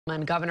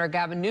And Governor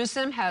Gavin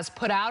Newsom has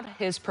put out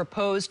his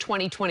proposed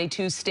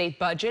 2022 state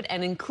budget,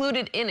 and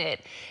included in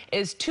it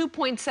is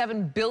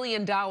 $2.7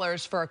 billion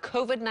for a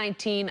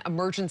COVID-19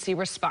 emergency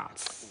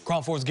response.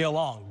 KRON 4's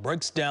Gayle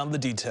breaks down the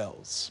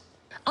details.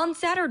 On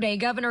Saturday,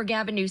 Governor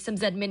Gavin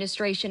Newsom's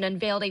administration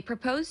unveiled a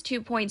proposed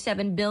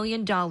 $2.7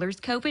 billion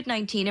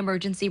COVID-19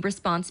 emergency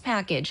response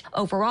package.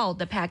 Overall,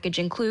 the package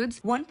includes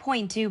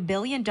 $1.2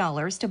 billion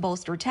to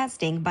bolster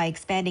testing by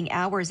expanding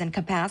hours and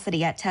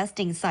capacity at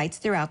testing sites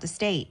throughout the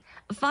state,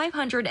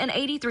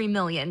 $583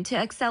 million to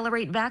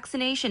accelerate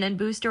vaccination and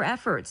booster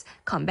efforts,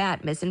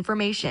 combat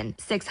misinformation,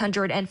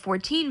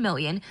 $614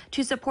 million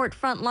to support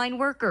frontline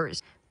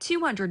workers,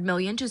 $200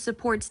 million to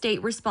support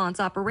state response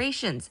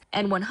operations,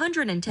 and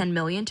 $110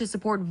 million to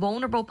support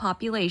vulnerable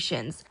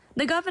populations.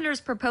 The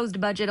governor's proposed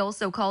budget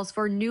also calls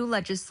for new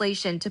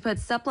legislation to put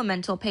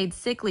supplemental paid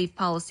sick leave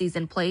policies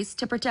in place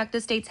to protect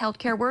the state's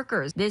healthcare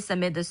workers. This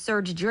amid the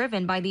surge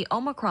driven by the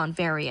Omicron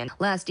variant.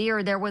 Last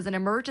year, there was an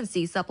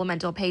emergency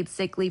supplemental paid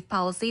sick leave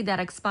policy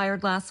that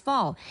expired last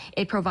fall.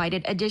 It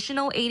provided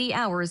additional 80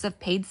 hours of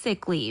paid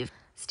sick leave.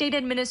 State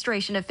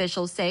administration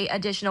officials say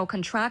additional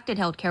contracted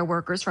healthcare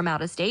workers from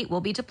out of state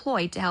will be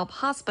deployed to help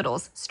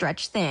hospitals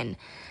stretch thin.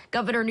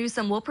 Governor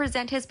Newsom will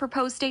present his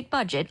proposed state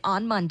budget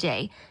on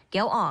Monday.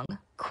 Gayle,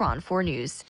 KRON 4 News.